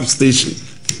maybe a substation.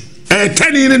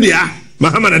 10 in India,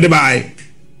 Muhammad and they buy.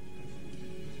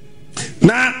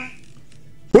 Now,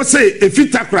 what say if you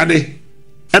take ready,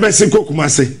 MSC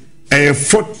Kumasi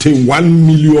 $41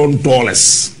 million.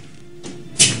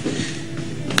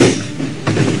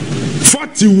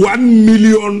 $41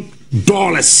 million.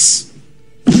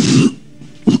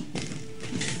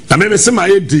 I may say my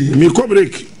AD, me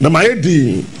break, my AD.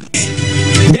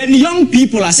 Then young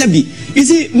people are sabi. You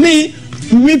see, me,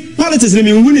 with politics me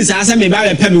who is asa me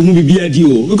ba pay me hu bibia di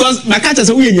o because my catch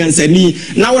say we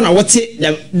nyansani na wona what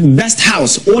the best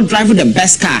house or drive the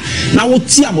best car na what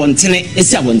ti abontene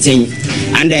esi abonten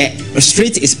and the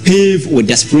street is paved with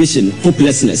desperation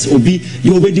hopelessness obi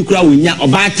you obedi kura wonya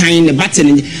oba tan ne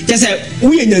batten just say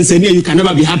we nyansani you can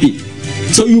never be happy.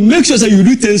 So you make sure that you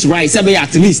do things right. Say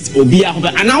at least obi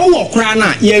and now walk around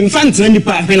na ye infant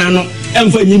nipa pe na no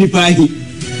emfa nipa hi.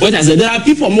 What I said, there are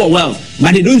people more wealth,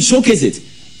 but they don't showcase it.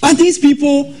 But these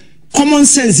people, common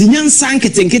sense, young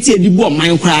sankete nkete edibu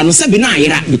man kra no say be na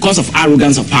ira because of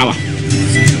arrogance of power.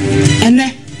 And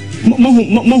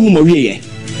mo ye.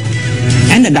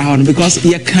 And that one because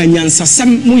ye kanyan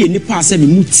sasem mo ye nipa say be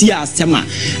mutia astema.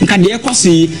 Nka de ekoso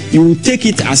you will take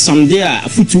it as some there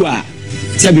futua.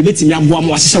 Say be betimi aboa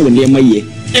mo ahye wo nema ye.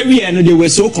 Every no they were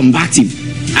so combative.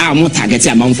 Mo target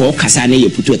Amanfo kasa na ye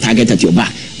put a target at your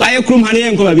back. Why you come here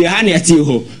and come be hani at you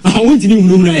ho? I want to be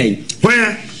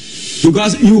where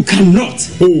because you cannot.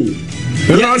 Oh.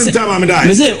 The time I'm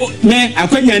dying. Say me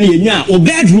akwanya na nya o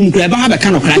bedroom kra ba ha be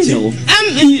kan okra che o.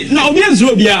 Na obi enzo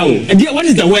obi a o. What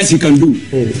is the worst you can do?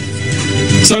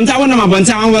 Sometimes when I'm about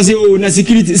time was oh na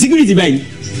security by.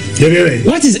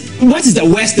 What is the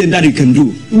worst thing that you can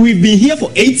do? We've been here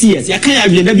for 8 years. Ya kan ya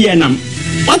bi na bi enam.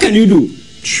 What can you do?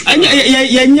 So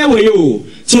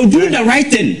do the right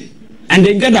thing and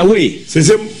then get away.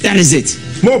 That is it.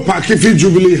 More Pakifi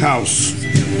Jubilee House.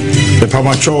 The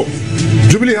Pamacho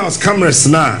Jubilee House cameras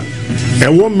now.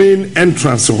 And one main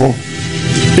entrance ho.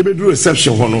 Ebe do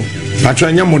reception ho no.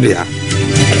 Patranya modea.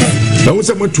 Na wo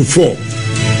se mo to 4.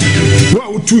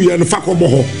 Wo 2 year no fa ko bo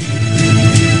ho.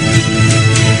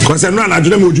 Cause no na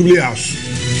adwene mo Jubilee House.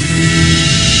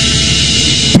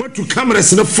 Mo to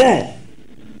cameras no 4.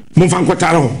 Mon fan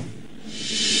kwatara ho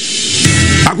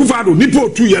akufado nipo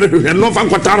 2 yere hwe no fan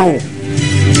kwatara ho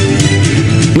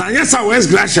na yesa West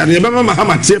Glacier ne bema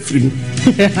Mahama Tiefrim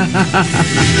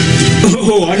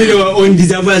oh I need on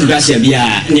deserve Glacier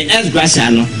bia ne West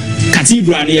Glacier no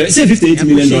cathedral ne say $58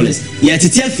 million ya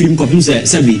titia film kopim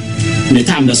say be ne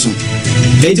time da so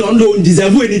they don't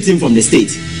deserve anything from the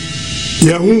state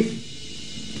yeah hu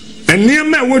and near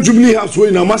me wo Jubilee House we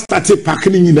na must start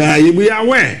packing ni na ye we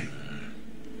aware.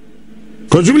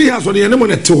 Because Jubilee House on the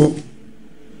enemy on to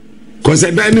because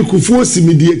I dine kufu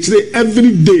simidi actually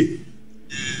every day.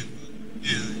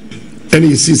 And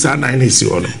you see sa 9 is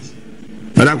on.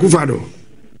 But akufado,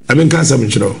 I mean cancer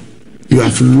you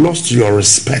have lost your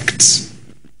respect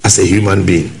as a human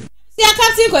being. See, I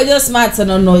can't think you're smart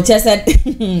no just said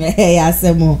hey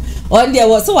asemo. On there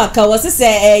was so waka was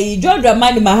say John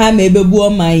Dramani Mahama ebebu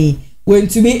on my when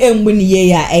to me embuni ye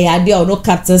ya ade no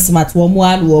Captain Smart wo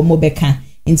mo beka.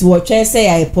 Into what I say,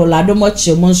 I polado much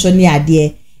monshoni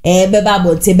ade, beba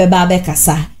bote beba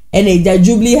bekasa, and a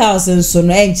Jubilee House and so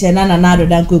no enche na nado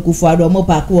dan kufuado mo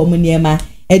paku o muniema,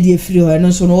 edi free or no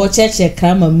so no church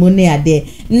kram money ade.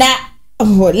 Na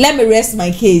let me rest my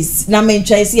case. Na me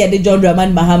try see ade John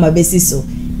Dramani Mahama besiso.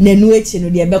 Nenu echi no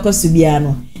de beko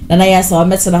subiano. Nana yasa wa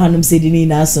metana hanum sedini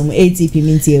na asom ATP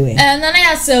mintiwe. Nana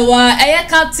yasa wa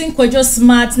Captain Kwadwo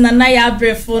Smart nana ya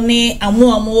brefo ne amu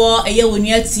wonua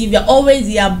TV always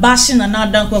ya bashing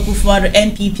another kwakufuado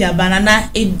MPP abanana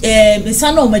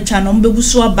besano ometwa no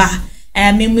mbeguso aba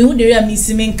me hu de ria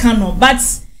misimi nka no but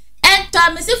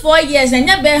enta me say 4 years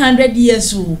enya be 100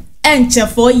 years o enche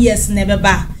 4 years ne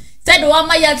beba said one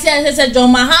my yati say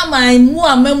John Mahama mu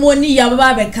amemo ni ya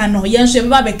baba be ka no yen so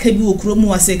baba be ka bi okro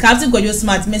mu ase Captain Kwadwo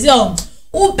Smart me say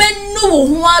ubenu wo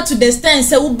ho to the stand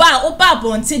say uba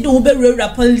bonte do ube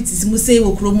rewura politics mu say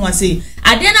okro mu ase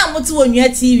ade na moto wonua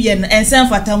TV en ensen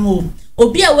fatamo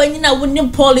obi a wanyi na woni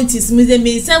politics mu say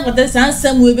me ensen fata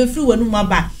sansam we be free wonu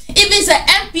maba even say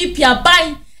MPP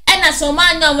abai ena so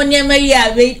manya woni emayi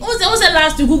awe o say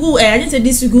last gugu I didn't say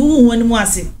this gugu woni mu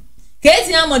ase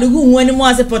kezi amadu gugu woni mu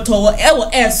ase poto ewo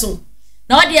eso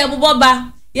na odi eboba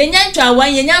yenya ntwa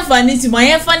wan yenya fanisi mo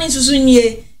yen fani susu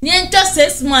nie nie ntwa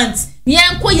 6 months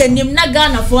Nyanko yenim na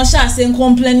Ghana for sha sen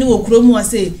complain wo kromu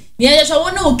ase nye so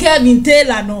wona o Kevin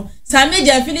Taylor no same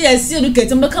ja fini ya si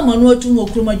educate mbeka manu otu wo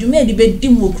kromu adwuma e de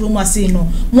bedim wo kromu ase no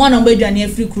mo na mbadwane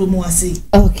afri kromu ase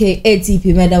okay ATP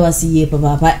meda wasi ye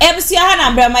papa ebsi ha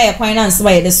na brama ye finance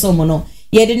ba ye de somo no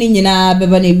ye de ni nyina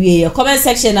beba na wie comment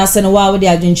section ase no wa wo de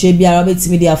adwenche biara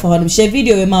betimi de afa ho share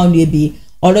video we ma onu bi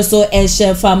also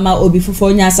share fama obi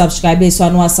fufo nya subscribe so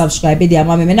anu subscribe dia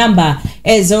mama me number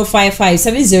is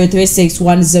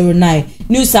 0557036109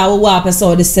 news awo wa pesa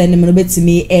o de send me no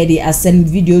betimi e send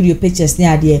video audio pictures ni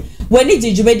ade when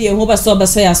it jubedi ho ba so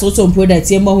ya so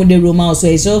product e mo ho de Roma so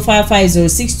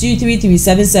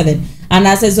 0550623377 and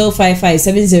as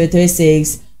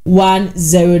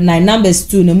 0557036109 numbers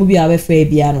 2 no mu bi awe fa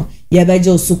bia no yebeje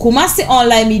osu Kumasi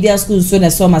online media school so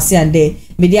na so mase ande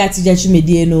media teacher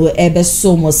media no ebe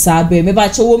so mo sabe me ba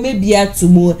che wo mebia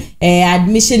tumu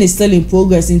admission is still in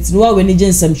progress into wa we ni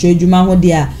jensam twedwuma ho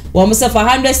de a wo mo se for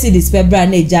 100 cedis per bra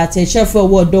na eja te chef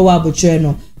wo do wa botre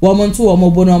no wo mo nto wo mo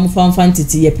bo no mo fanfan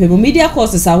titi ye pe media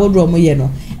courses ahodro mo ye no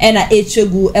e na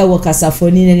echegu e wo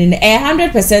kasafoni ne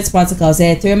 100% practicals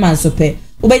 3 months pe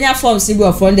ubenya forms bi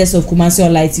of founders of Kumasi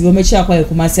online TV wo mechi akwa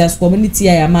Kumasi as community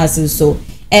ya mass so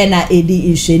na edi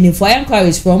insurance for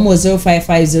inquiries from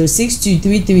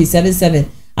 0550623377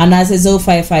 and as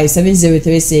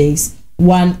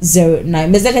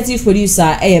 0557036109 executive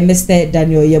producer Mr.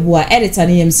 Daniel Yebua editor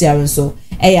NMC so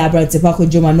Abrante Paco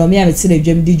Joma no me ametine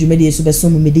dwam di dwumadi so beso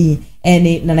mumedi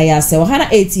ene nana ya se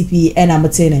ohana ATP na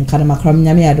ametine nkana makram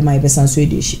nyame adoma ibesanso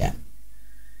edishia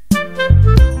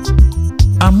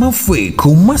Amanfo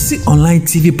Kumasi online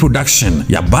TV production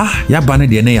yaba ne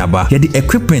de ne yaba ye de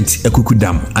equipment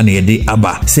ekukudam ana ye de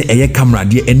aba se eye camera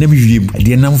de enam wiem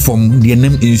de nam fom de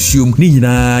enam insume ni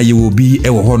nyina ye obi e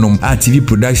wo honom TV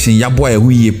production yabo e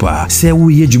hu ye pa se wo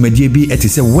ye dwumadie bi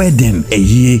etese wedding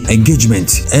eye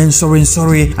engagement and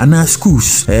sorry ana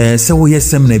schools se wo ye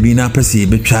seminar bi na pese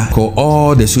betwa ko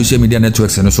all the social media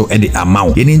networks and so e de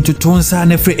amaw ye ni ntotonsa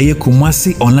na fre eye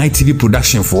Kumasi online TV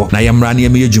production for na yamra na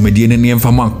ye dwumadie ne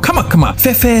Kama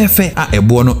fe a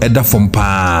ebo no eda from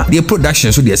pa the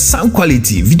production so the sound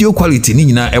quality video quality ni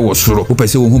nyina e wo soro wo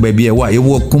pese wo hu ba bia wa ye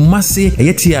wo Kumasi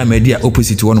eyetia media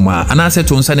opposite one ma ana se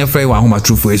to nsa ne frɛ wa homa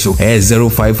true so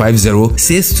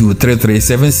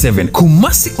 0550623377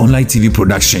 Kumasi online TV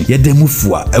production ye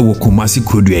demufua e wo Kumasi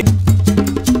kodwe